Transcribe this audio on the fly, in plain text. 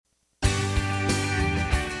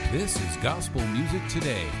This is Gospel Music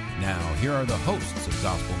Today. Now, here are the hosts of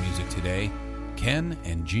Gospel Music Today, Ken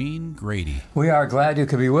and Jean Grady. We are glad you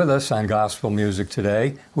could be with us on Gospel Music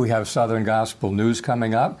Today. We have Southern Gospel news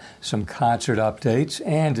coming up, some concert updates,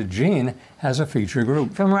 and Jean has a feature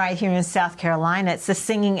group. From right here in South Carolina, it's the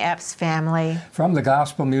Singing Epps family. From the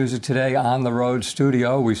Gospel Music Today On the Road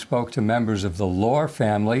studio, we spoke to members of the Lohr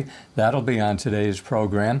family. That'll be on today's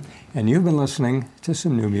program. And you've been listening to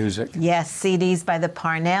some new music. Yes, CDs by the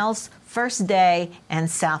Parnells, First Day, and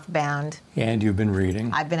Southbound. And you've been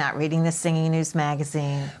reading. I've been out reading the Singing News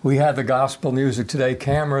magazine. We had the Gospel Music Today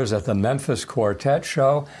cameras at the Memphis Quartet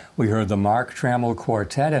show. We heard the Mark Trammell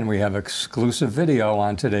Quartet, and we have exclusive video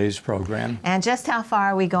on today's program. And just how far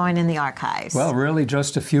are we going in the archives? Well, really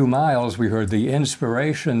just a few miles. We heard the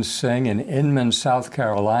Inspirations sing in Inman, South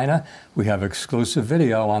Carolina. We have exclusive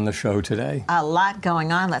video on the show today. A lot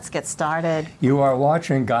going on. Let's get started. You are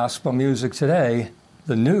watching Gospel Music Today.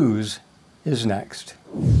 The news is next.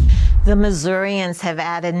 The Missourians have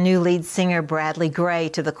added new lead singer Bradley Gray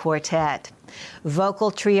to the quartet.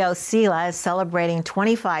 Vocal trio Selah is celebrating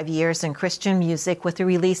 25 years in Christian music with the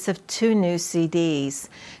release of 2 new CDs,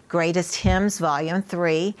 Greatest Hymns Volume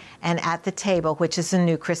 3 and At the Table, which is a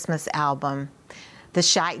new Christmas album. The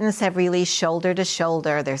Shitans have released Shoulder to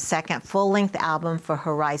Shoulder, their second full-length album for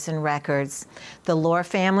Horizon Records. The Lohr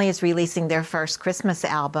family is releasing their first Christmas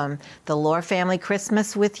album. The Lohr Family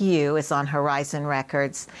Christmas with You is on Horizon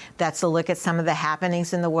Records. That's a look at some of the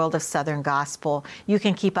happenings in the world of Southern Gospel. You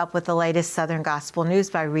can keep up with the latest Southern Gospel news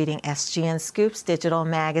by reading SGN Scoops digital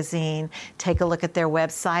magazine. Take a look at their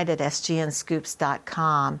website at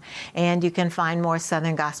sgnscoops.com. And you can find more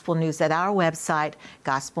Southern Gospel news at our website,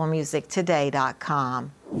 gospelmusictoday.com.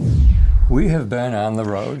 We have been on the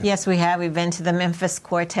road. Yes, we have. We've been to the Memphis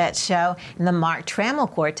Quartet show, and the Mark Trammell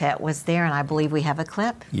Quartet was there, and I believe we have a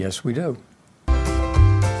clip. Yes, we do.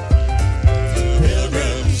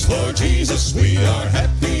 Pilgrims for Jesus, we are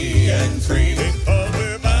happy and free.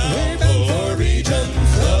 We're bound for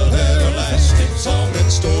regions of everlasting song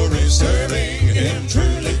and story. Serving Him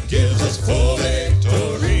truly gives us full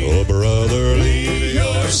victory. Oh, brother, leave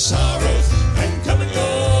your sorrows and come and go.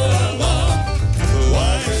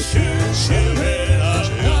 Children of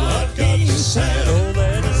God, be sad. Oh,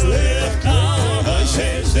 let us lift our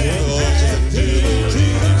voices and to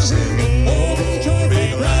Jesus. Oh, joy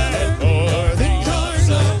be glad, for things are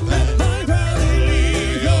so bad. My brother,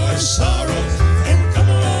 leave your sorrows and come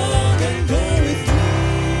along and go with me.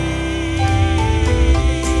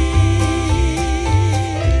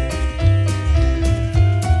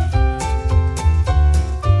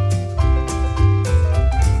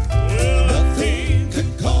 Well, nothing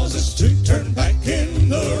could cause us to turn back in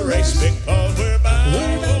the race, because we're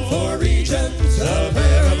bound for regions of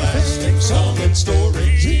everlasting song and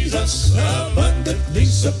story. Jesus abundantly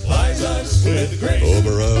supplies us with grace. Oh,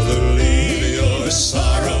 brother, leave your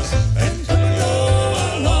sorrows and come and go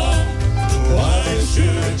along. Why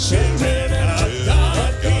should children of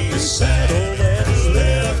God be sad? Oh, let us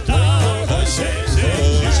lift our voices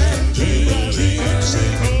and to Jesus.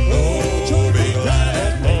 Oh, be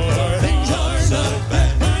glad, for things are not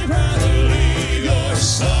bad. My brother, leave your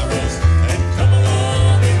sorrows and come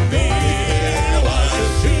along with me. Why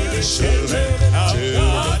should the children of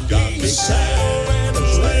God be sad? Let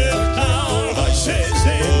us lift our voices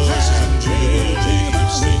and to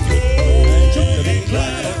Jesus. Oh, be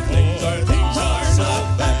glad, for things are not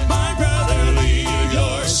bad. My brother, leave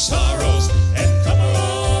your sorrows and come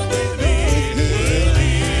along with me.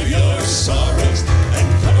 Leave your sorrows and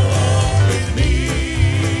come along with me.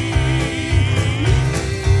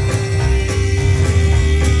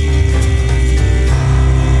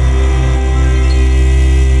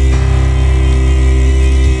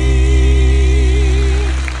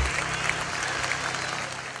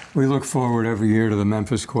 We look forward every year to the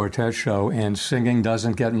Memphis Quartet show, and singing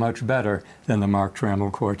doesn't get much better than the Mark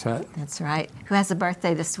Trammell Quartet. That's right. Who has a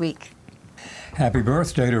birthday this week? Happy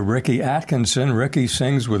birthday to Ricky Atkinson. Ricky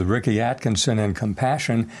sings with Ricky Atkinson and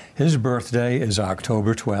Compassion. His birthday is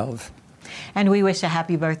October 12. And we wish a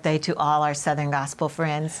happy birthday to all our Southern Gospel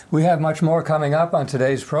friends. We have much more coming up on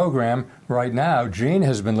today's program. Right now, Jean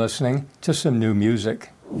has been listening to some new music.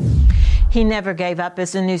 He Never Gave Up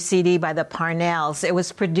is a new CD by the Parnells. It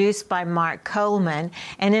was produced by Mark Coleman,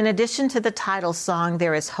 and in addition to the title song,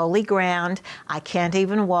 there is Holy Ground, I Can't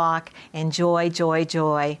Even Walk, and Joy, Joy,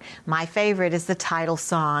 Joy. My favorite is the title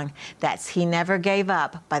song. That's He Never Gave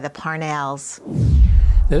Up by the Parnells.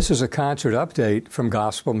 This is a concert update from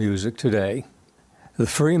Gospel Music Today. The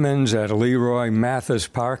Freemans at Leroy Mathis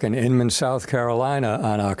Park in Inman, South Carolina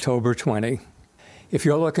on October 20. If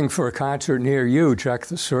you're looking for a concert near you, check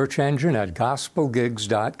the search engine at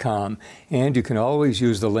gospelgigs.com. And you can always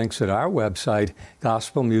use the links at our website,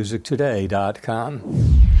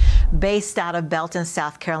 gospelmusictoday.com. Based out of Belton,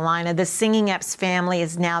 South Carolina, the Singing Epps family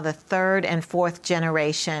is now the third and fourth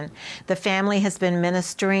generation. The family has been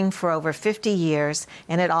ministering for over 50 years,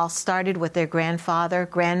 and it all started with their grandfather,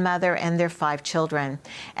 grandmother, and their 5 children.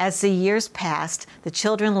 As the years passed, the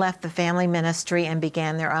children left the family ministry and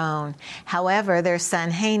began their own. However, their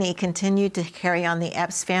son Haney continued to carry on the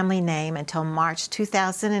Epps family name until March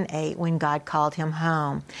 2008 when God called him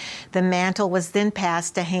home. The mantle was then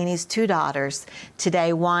passed to Haney's 2 daughters.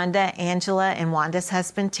 Today, Wanda, Angela, and Wanda's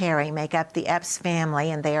husband Terry make up the Epps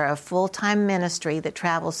family, and they are a full-time ministry that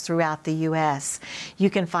travels throughout the U.S.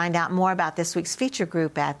 You can find out more about this week's feature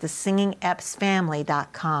group at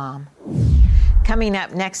thesingingeppsfamily.com. Coming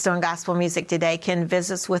up next on Gospel Music Today, Ken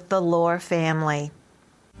visits with the Lohr family.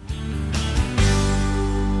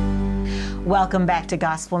 Welcome back to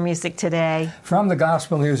Gospel Music Today. From the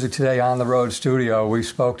Gospel Music Today on the Road studio, we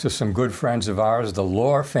spoke to some good friends of ours, the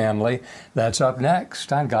Lohr family. That's up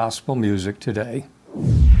next on Gospel Music Today.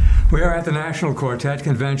 We are at the National Quartet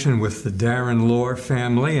Convention with the Darren Lohr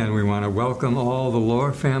family, and we want to welcome all the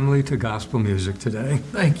Lohr family to Gospel Music Today.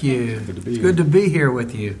 Thank you. Good to be here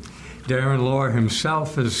with you. Darren Lohr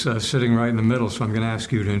himself is sitting right in the middle, so I'm going to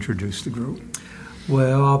ask you to introduce the group.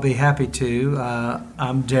 Well, I'll be happy to.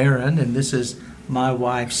 I'm Darren, and this is my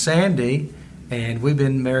wife, Sandy, and we've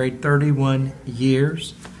been married 31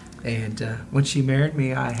 years. And when she married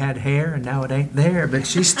me, I had hair, and now it ain't there, but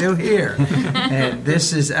she's still here. And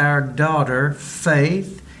this is our daughter,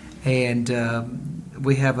 Faith, and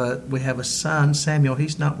we have a son, Samuel.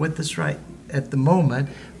 He's not with us right at the moment,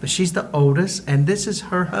 but she's the oldest, and this is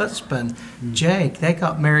her husband, Jake. They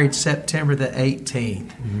got married September the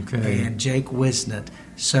 18th, Okay. and Jake Wisnett.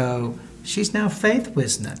 So she's now Faith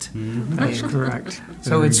Wisnett. That's correct.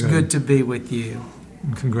 So Very it's good to be with you.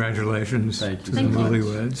 And congratulations to the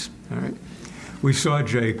newlyweds. All right. We saw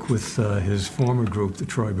Jake with his former group, the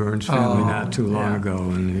Troy Burns family, not too long ago,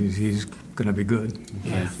 and he's going to be good.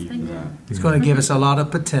 Thank you. It's going to give us a lot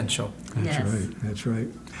of potential. That's right.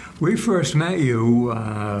 We first met you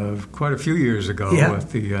quite a few years ago at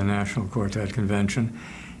the National Quartet Convention,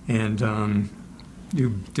 and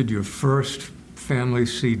you did your first family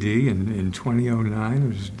CD in 2009. It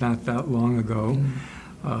was not that long ago.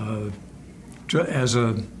 As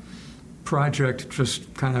a project,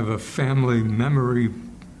 just kind of a family memory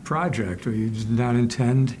project, or you did not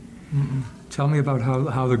intend? Tell me about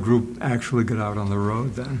how the group actually got out on the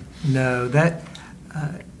road then. No,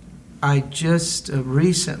 I just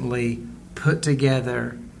recently put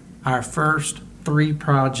together our first 3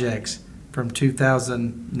 projects from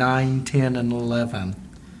 2009, 10, and 11,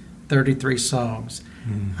 33 songs.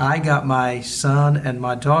 I got my son and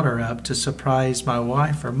my daughter up to surprise my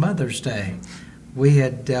wife for Mother's Day. We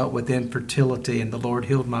had dealt with infertility, and the Lord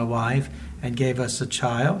healed my wife and gave us a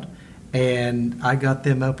child. And I got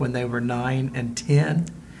them up when they were 9 and 10.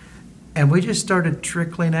 And we just started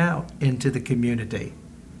trickling out into the community.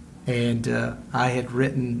 And I had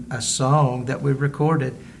written a song that we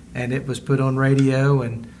recorded, and it was put on radio,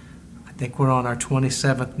 and I think we're on our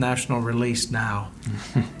 27th national release now.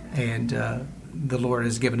 And the Lord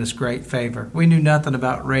has given us great favor. We knew nothing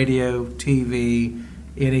about radio, TV,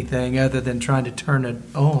 anything other than trying to turn it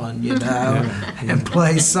on, and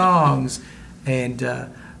play songs. And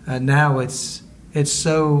now it's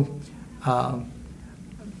so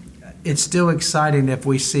it's still exciting if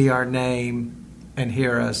we see our name and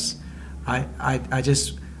hear us. I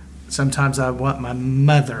just sometimes I want my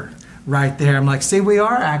mother right there. I'm like, see, we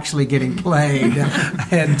are actually getting played,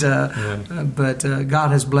 but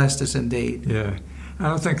God has blessed us indeed. Yeah, I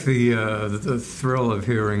don't think the thrill of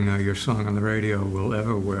hearing your song on the radio will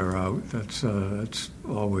ever wear out. That's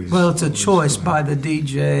always it's a choice by the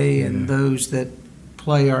DJ and those that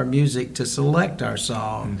play our music to select our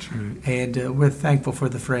song. That's right. And we're thankful for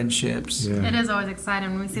the friendships. Yeah. It is always exciting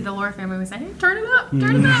when we see the Lohr family. We say, hey, turn it up, they're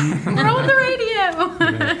on the radio.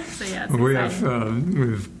 So it's we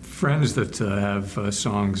exciting. have friends that have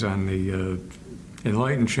songs on the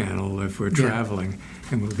Enlighten channel if we're traveling,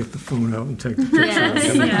 and we'll get the phone out and take the picture.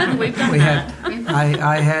 We've done that.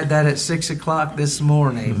 I had that at 6 o'clock this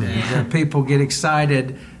morning. And people get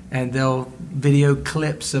excited, and they'll video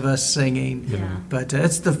clips of us singing. Yeah. But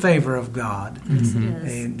it's the favor of God. Yes,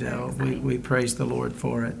 And we praise the Lord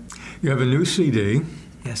for it. You have a new CD.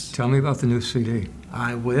 Yes. Tell me about the new CD.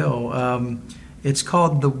 I will. It's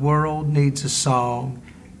called The World Needs a Song.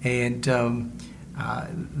 And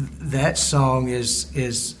that song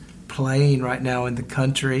is playing right now in the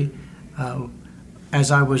country.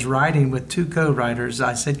 as I was writing with 2 co-writers,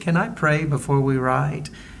 I said, can I pray before we write?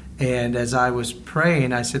 And as I was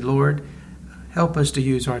praying, I said, Lord, help us to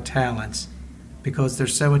use our talents, because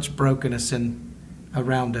there's so much brokenness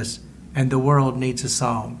around us, and the world needs a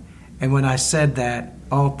song. And when I said that,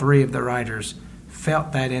 all 3 of the writers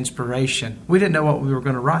felt that inspiration. We didn't know what we were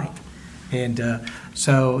going to write. And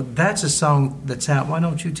so that's a song that's out. Why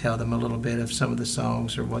don't you tell them a little bit of some of the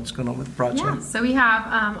songs or what's going on with the project? Yeah, so we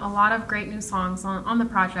have a lot of great new songs on the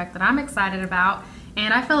project that I'm excited about.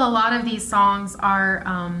 And I feel a lot of these songs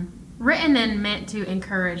are written and meant to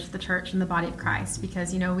encourage the church and the body of Christ,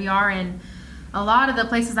 because, we are in a lot of the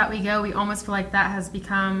places that we go, we almost feel like that has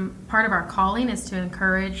become part of our calling, is to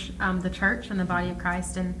encourage the church and the body of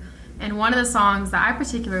Christ. And one of the songs that I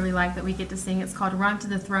particularly like that we get to sing, it's called Run to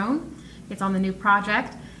the Throne. It's on the new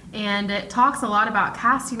project, and it talks a lot about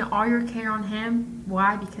casting all your care on Him.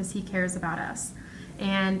 Why? Because He cares about us.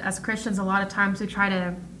 And as Christians, a lot of times we try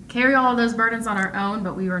to carry all of those burdens on our own,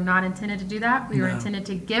 but we were not intended to do that. We were intended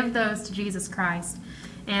to give those to Jesus Christ.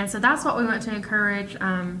 And so that's what we want to encourage,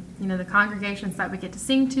 the congregations that we get to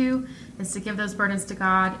sing to, is to give those burdens to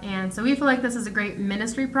God. And so we feel like this is a great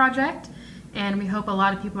ministry project, and we hope a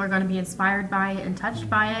lot of people are going to be inspired by it and touched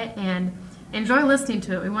by it and enjoy listening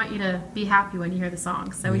to it. We want you to be happy when you hear the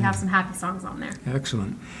songs. So we have some happy songs on there.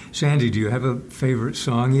 Excellent. Sandy, do you have a favorite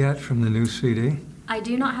song yet from the new CD? I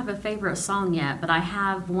do not have a favorite song yet, but I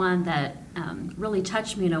have one that really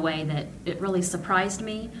touched me in a way that it really surprised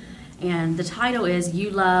me. And the title is You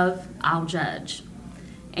Love, I'll Judge.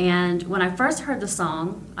 And when I first heard the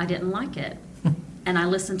song, I didn't like it. And I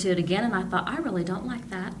listened to it again, and I thought, I really don't like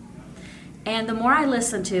that. And the more I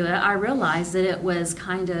listened to it, I realized that it was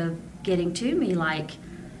kind of getting to me, like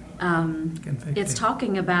it's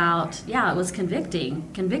talking about, it was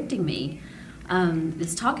convicting me.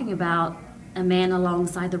 It's talking about a man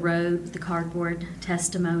alongside the road with the cardboard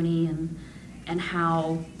testimony and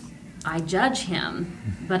how I judge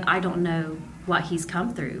him, but I don't know what he's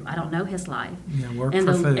come through. I don't know his life. Work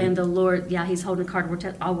for food. And the Lord, he's holding a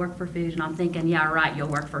cardboard I'll work for food. And I'm thinking, right, you'll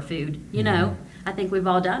work for food. I think we've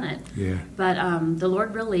all done it. Yeah. But the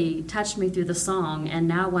Lord really touched me through the song. And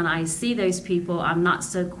now when I see those people, I'm not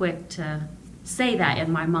so quick to say that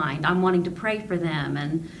in my mind. I'm wanting to pray for them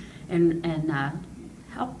and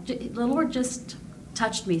help. The Lord just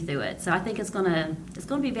touched me through it. So I think it's gonna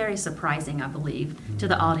be very surprising, I believe, to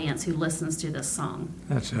the audience who listens to this song.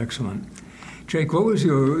 That's excellent. Jake, what was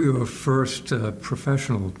your first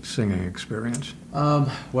professional singing experience?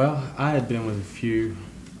 Well, I had been with a few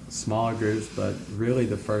smaller groups, but really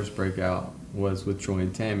the first breakout was with Troy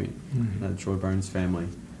and Tammy, the Troy Burns family.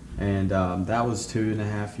 And that was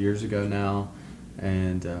 2.5 years ago now,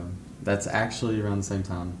 and that's actually around the same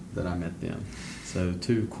time that I met them. So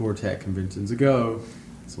 2 quartet conventions ago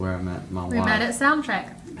is where I met my wife. We met at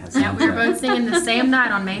Soundcheck. Yeah, we were both singing the same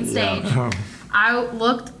night on main stage. Yeah. I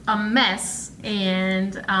looked a mess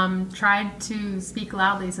and tried to speak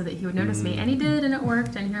loudly so that he would notice me. And he did, and it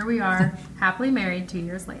worked, and here we are, happily married 2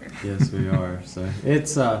 years later. Yes, we are. So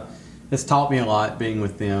it's taught me a lot being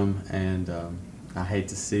with them, and I hate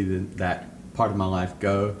to see that part of my life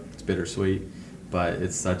go. It's bittersweet, but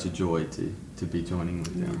it's such a joy to be joining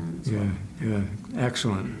with them. Yeah,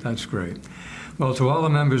 excellent. That's great. Well, to all the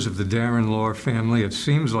members of the Darren Lohr family, it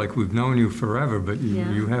seems like we've known you forever, but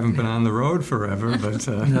you haven't been on the road forever. But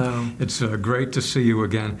it's great to see you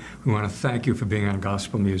again. We want to thank you for being on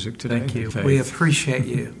Gospel Music today. Thank you. We appreciate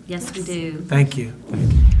you. Yes, we do. Thank you.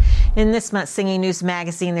 In this month's Singing News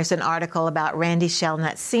magazine, there's an article about Randy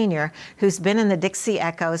Shelnut Sr., who's been in the Dixie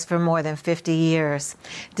Echoes for more than 50 years.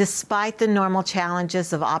 Despite the normal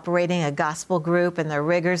challenges of operating a gospel group and the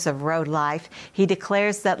rigors of road life, he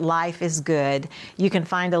declares that life is good. You can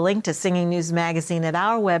find a link to Singing News magazine at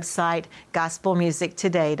our website,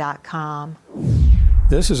 gospelmusictoday.com.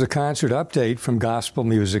 This is a concert update from Gospel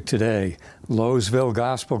Music Today. Lowesville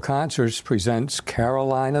Gospel Concerts presents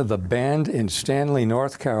Carolina the Band in Stanley,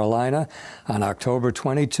 North Carolina on October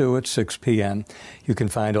 22 at 6 p.m. You can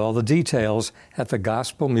find all the details at the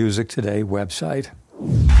Gospel Music Today website.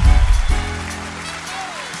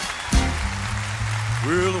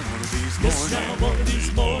 Well,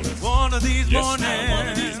 one of these mornings,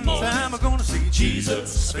 I'm gonna see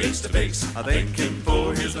Jesus face to face. I thank Him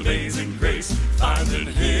for His amazing grace, finding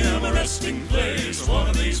Him a resting place. One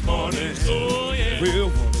of these mornings, oh yeah. Well,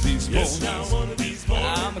 one of these mornings,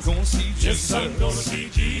 I'm gonna see Jesus. Yes, I'm gonna see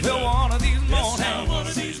Jesus. Well, one of these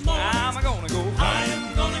mornings, I'm gonna go home. I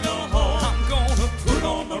am gonna go home. I'm gonna put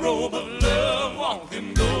on my robe of love, walk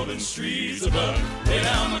in golden streets above, lay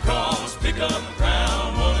down the cross, pick up the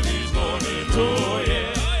crown. One of these mornings, oh yeah.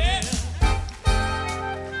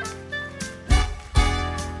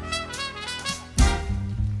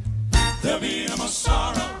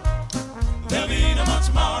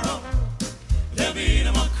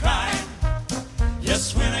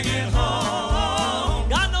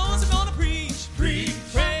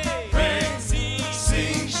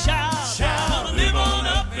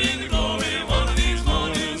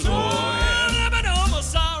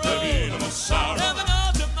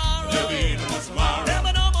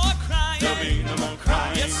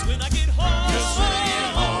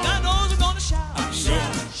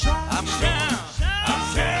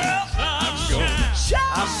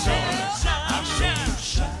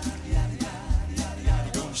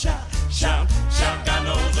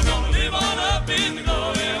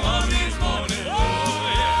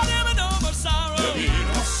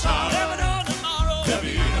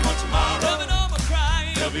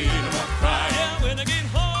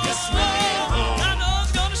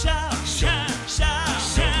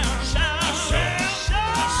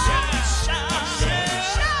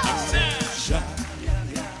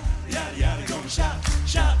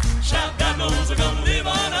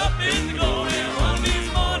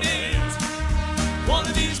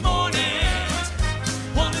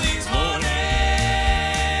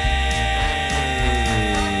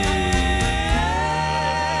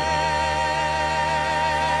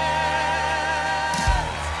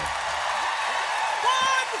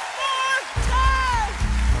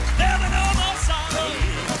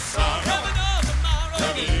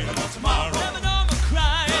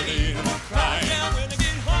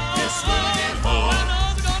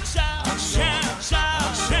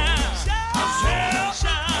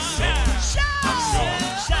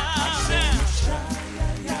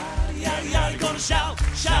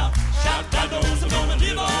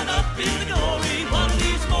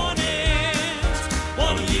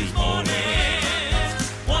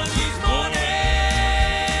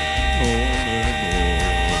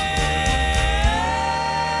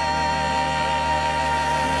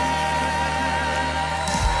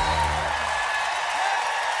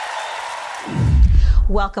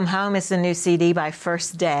 Welcome Home is the new CD by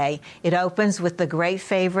First Day. It opens with the great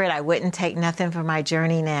favorite, I Wouldn't Take Nothing for My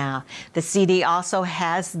Journey Now. The CD also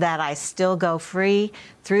has That I Still Go Free,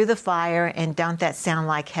 Through the Fire, and Don't That Sound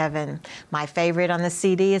Like Heaven. My favorite on the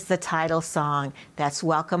CD is the title song. That's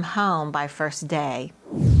Welcome Home by First Day.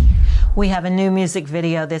 We have a new music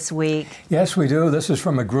video this week. Yes, we do. This is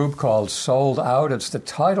from a group called Sold Out. It's the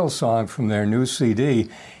title song from their new CD,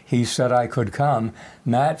 He Said I Could Come.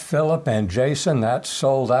 Matt, Philip, and Jason, that's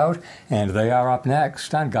Sold Out, and they are up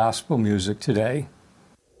next on Gospel Music Today.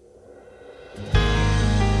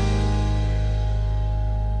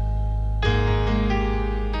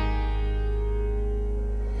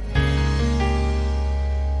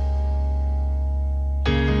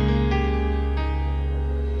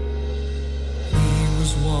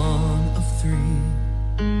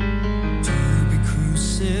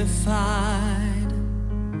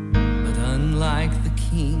 But unlike the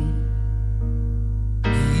king,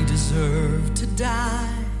 he deserved to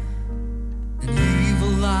die. An evil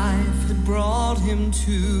life had brought him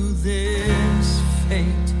to this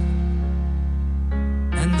fate,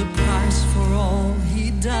 and the price for all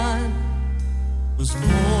he'd done was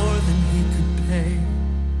more than he could pay.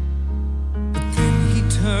 But then he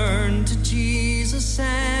turned to Jesus,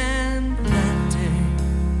 and that day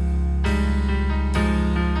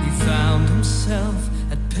found himself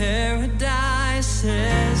at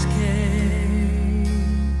Paradise's gate.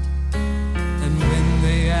 And when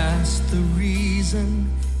they asked the reason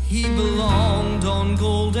he belonged on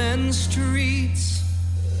golden streets,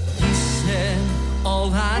 he said,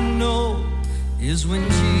 all I know is when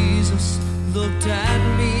Jesus looked at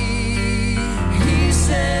me, he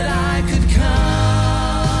said I could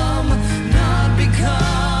come, not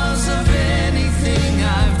because of anything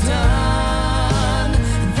I've done.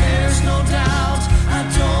 No doubt I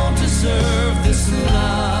don't deserve this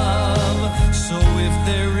love. So if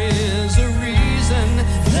there is a reason,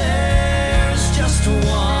 there's just one.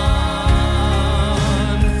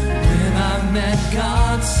 When I met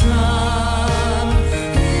God's Son,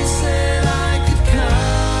 he said I could come.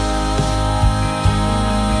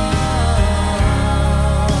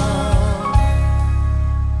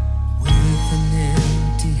 With an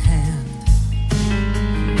empty hand,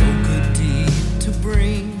 no good deed to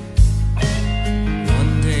bring,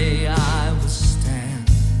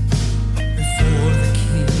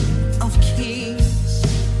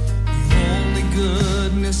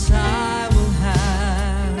 I will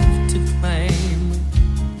have to claim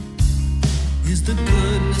is the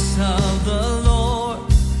goodness of the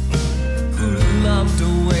Lord, who loved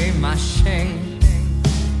away my shame.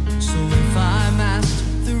 So if I'm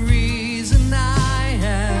asked the reason I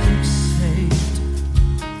am saved,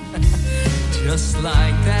 just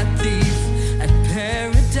like that thief at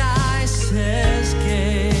Paradise's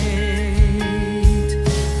gate,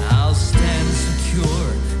 I'll stand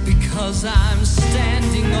secure because I'm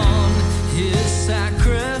standing on his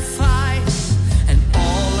sacrifice, and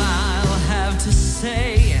all I'll have to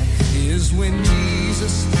say is when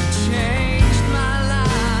Jesus changed my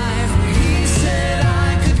life, he said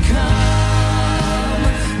I could come,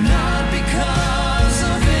 not because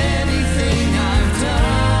of anything I've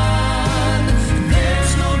done.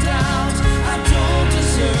 There's no doubt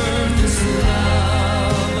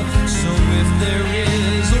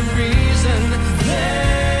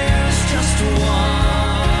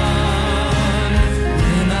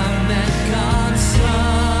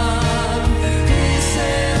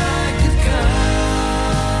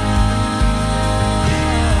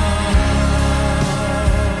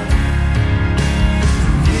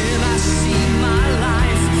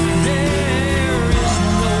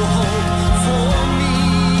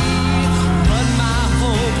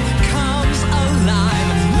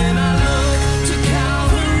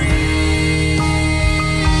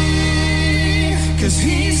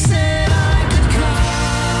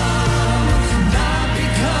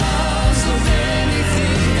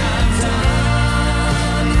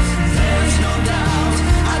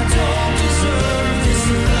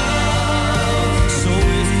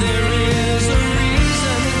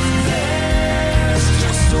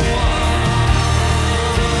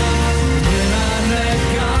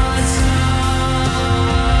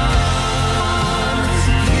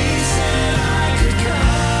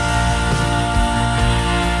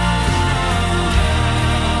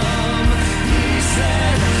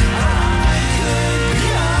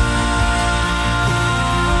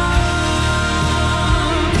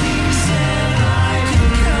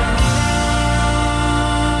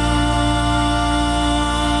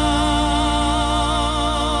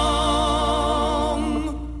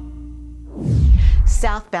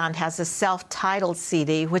Southbound has a self-titled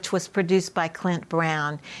CD, which was produced by Clint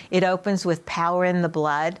Brown. It opens with Power in the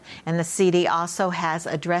Blood, and the CD also has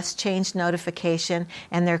a dress change notification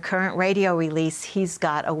and their current radio release, He's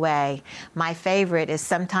Got Away. My favorite is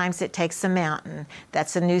Sometimes It Takes a Mountain.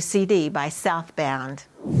 That's a new CD by Southbound.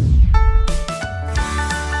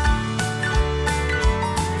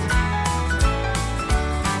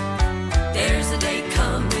 There's a day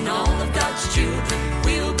coming, all of God's children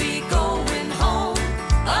will be going home.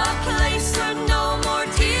 A place where no more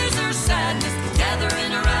tears or sadness,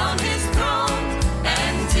 gathering around His throne.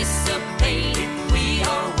 Anticipated, we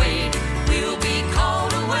are waiting, we'll be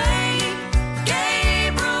called away.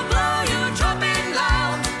 Gabriel, blow your trumpet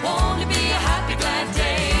loud, won't it be a happy, glad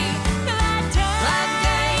day? Glad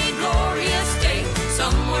day, glorious day,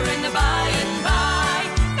 somewhere in the by and by.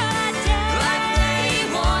 Glad day,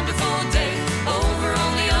 wonderful day, over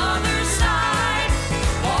on the other side.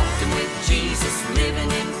 Walking with Jesus,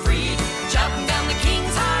 living in freedom, chopping down the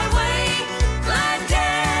King's highway. Glad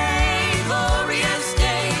day, glorious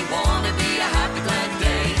day, won't it be a happy, glad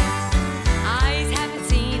day? Eyes haven't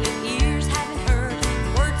seen it, ears haven't heard,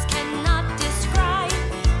 words cannot describe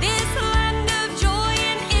this land of joy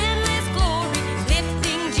and endless glory,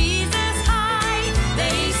 lifting Jesus high.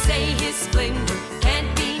 They say His splendor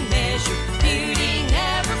can't be measured, beauty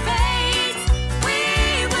never fades.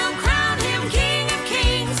 We will crown Him King of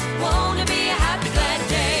Kings, won't it be a happy, glad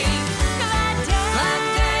day? Glad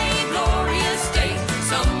day, glorious day,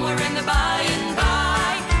 somewhere in the by and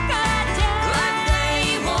by. Glad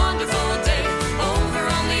day, wonderful day, over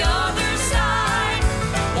on the other side.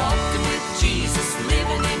 Walking with Jesus,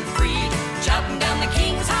 living in freedom, chopping down the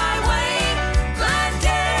King's highway. Glad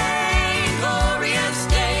day, glorious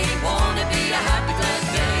day, won't it be a happy, glad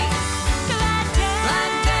day?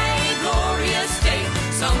 Glad day, glorious day,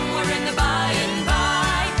 somewhere in the by and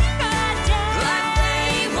by. Glad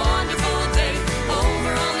day, wonderful day,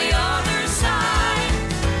 over on the other side.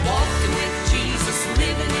 Walking with Jesus,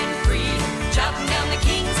 living in freedom, chopping down the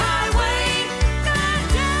King's highway. Glad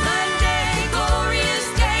day, glorious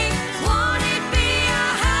day, won't it be a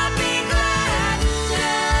happy, glad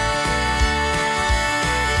day?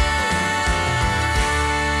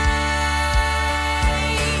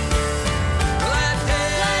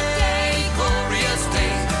 Glad day, glorious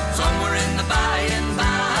day, somewhere in the by and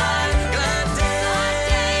by. Glad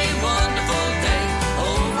day, wonderful day,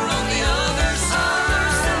 over on the other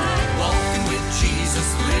side. Walking with Jesus,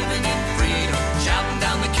 living in freedom, shouting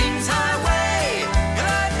down the King's highway.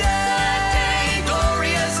 Glad day,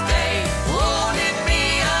 glorious day, won't it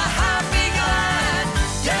be a happy, glad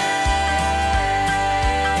day?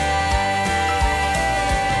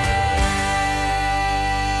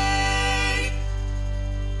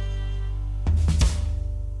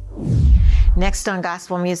 Next on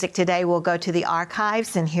Gospel Music Today, we'll go to the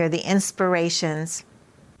archives and hear the inspirations.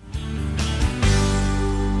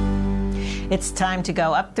 It's time to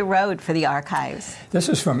go up the road for the archives. This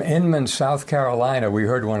is from Inman, South Carolina. We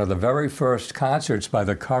heard one of the very first concerts by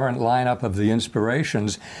the current lineup of the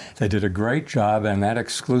Inspirations. They did a great job, and that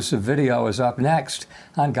exclusive video is up next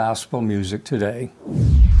on Gospel Music Today.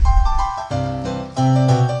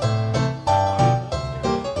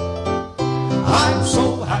 I'm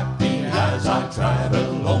so happy as I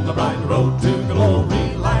travel along the bright road to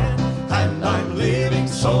glory land, and I'm living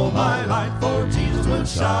so my light for Jesus will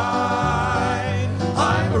shine.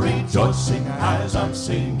 I'm rejoicing as I'm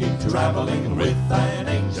singing, traveling with an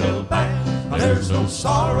angel band. There's no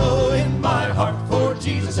sorrow in my heart, for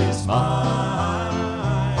Jesus is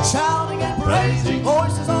mine. Shouting and praising,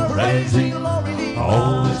 voices are praising, glory,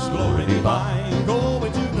 all is glory divine.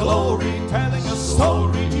 Going to glory, telling a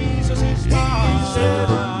story, Jesus is mine. He's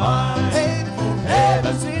ever mine. Headed for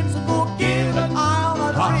heaven, sins are forgiven,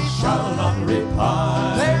 I shall not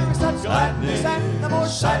repine. There is such gladness and the more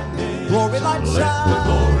sadness. Glory light shine. Let the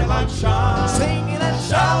glory light shine. Singing and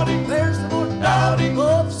shouting, there's the more doubting.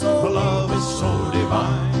 Love is so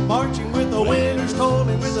divine. Marching with the winners,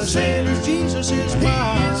 tolling with the sinners. Jesus is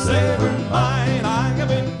mine. He is ever mine. I have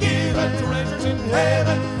been given treasures in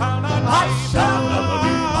heaven. I shall not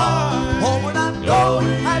repine. Forward I'm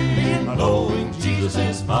going, happy in knowing Jesus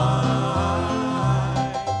is mine.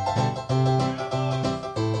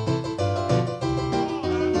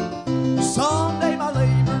 Someday my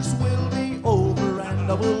labors will be over, and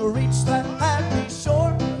I will reach that happy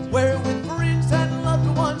shore where with friends and loved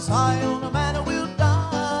ones high on a manor will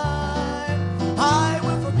dine. I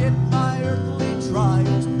will forget my earthly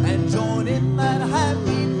trials and join in that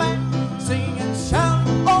happy band, singing and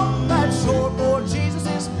shouting on that shore, for Jesus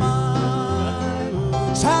is mine.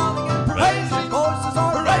 Shouting and praising, voices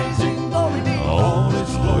are praising, glory be, all is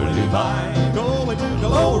glory divine. Going to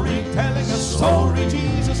me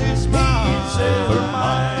Jesus is mine. He's ever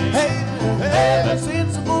mine. Ever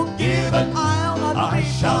since forgiven, I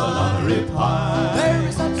shall not repine. There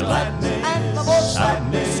is such gladness and the more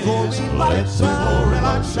sadness, scoring lights and glory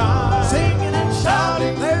light shine. Singing and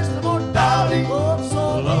shouting, there's no more doubting.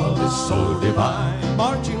 Love is so divine.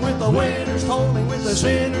 Marching with the winners, tolling with the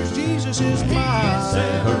sinners, Jesus is mine. He's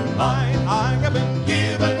ever mine. I have been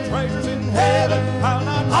given treasures in heaven.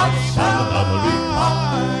 I shall not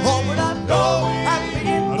repine. Forward I'm going, happy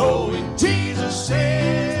in knowing Jesus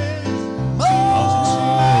is mine.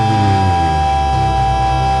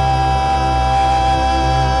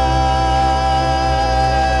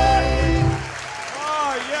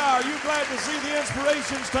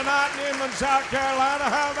 Inspirations tonight in Inland, South Carolina.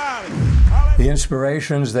 How about it? The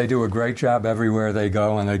Inspirations, they do a great job everywhere they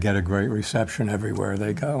go, and they get a great reception everywhere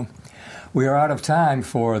they go. We are out of time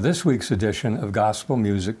for this week's edition of Gospel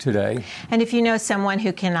Music Today. And if you know someone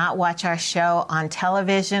who cannot watch our show on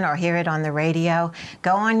television or hear it on the radio,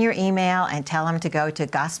 go on your email and tell them to go to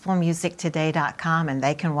gospelmusictoday.com, and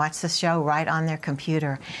they can watch the show right on their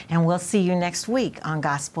computer. And we'll see you next week on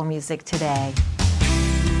Gospel Music Today.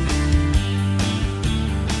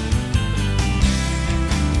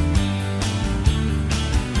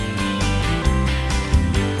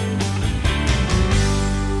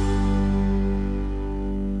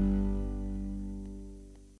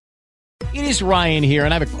 It is Ryan here,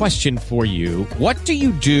 and I have a question for you. What do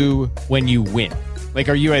you do when you win? Like,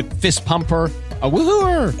 are you a fist pumper, a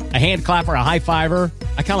woohooer, a hand clapper, a high fiver?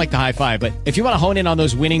 I kind of like the high five, but if you want to hone in on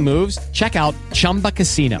those winning moves, check out Chumba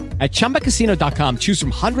Casino. At ChumbaCasino.com, choose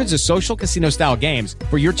from hundreds of social casino-style games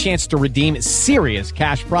for your chance to redeem serious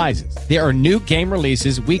cash prizes. There are new game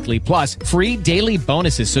releases weekly, plus free daily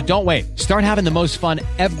bonuses, so don't wait. Start having the most fun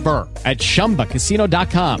ever at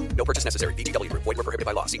ChumbaCasino.com. No purchase necessary. VGW Group. Void where prohibited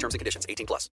by law. See terms and conditions. 18+.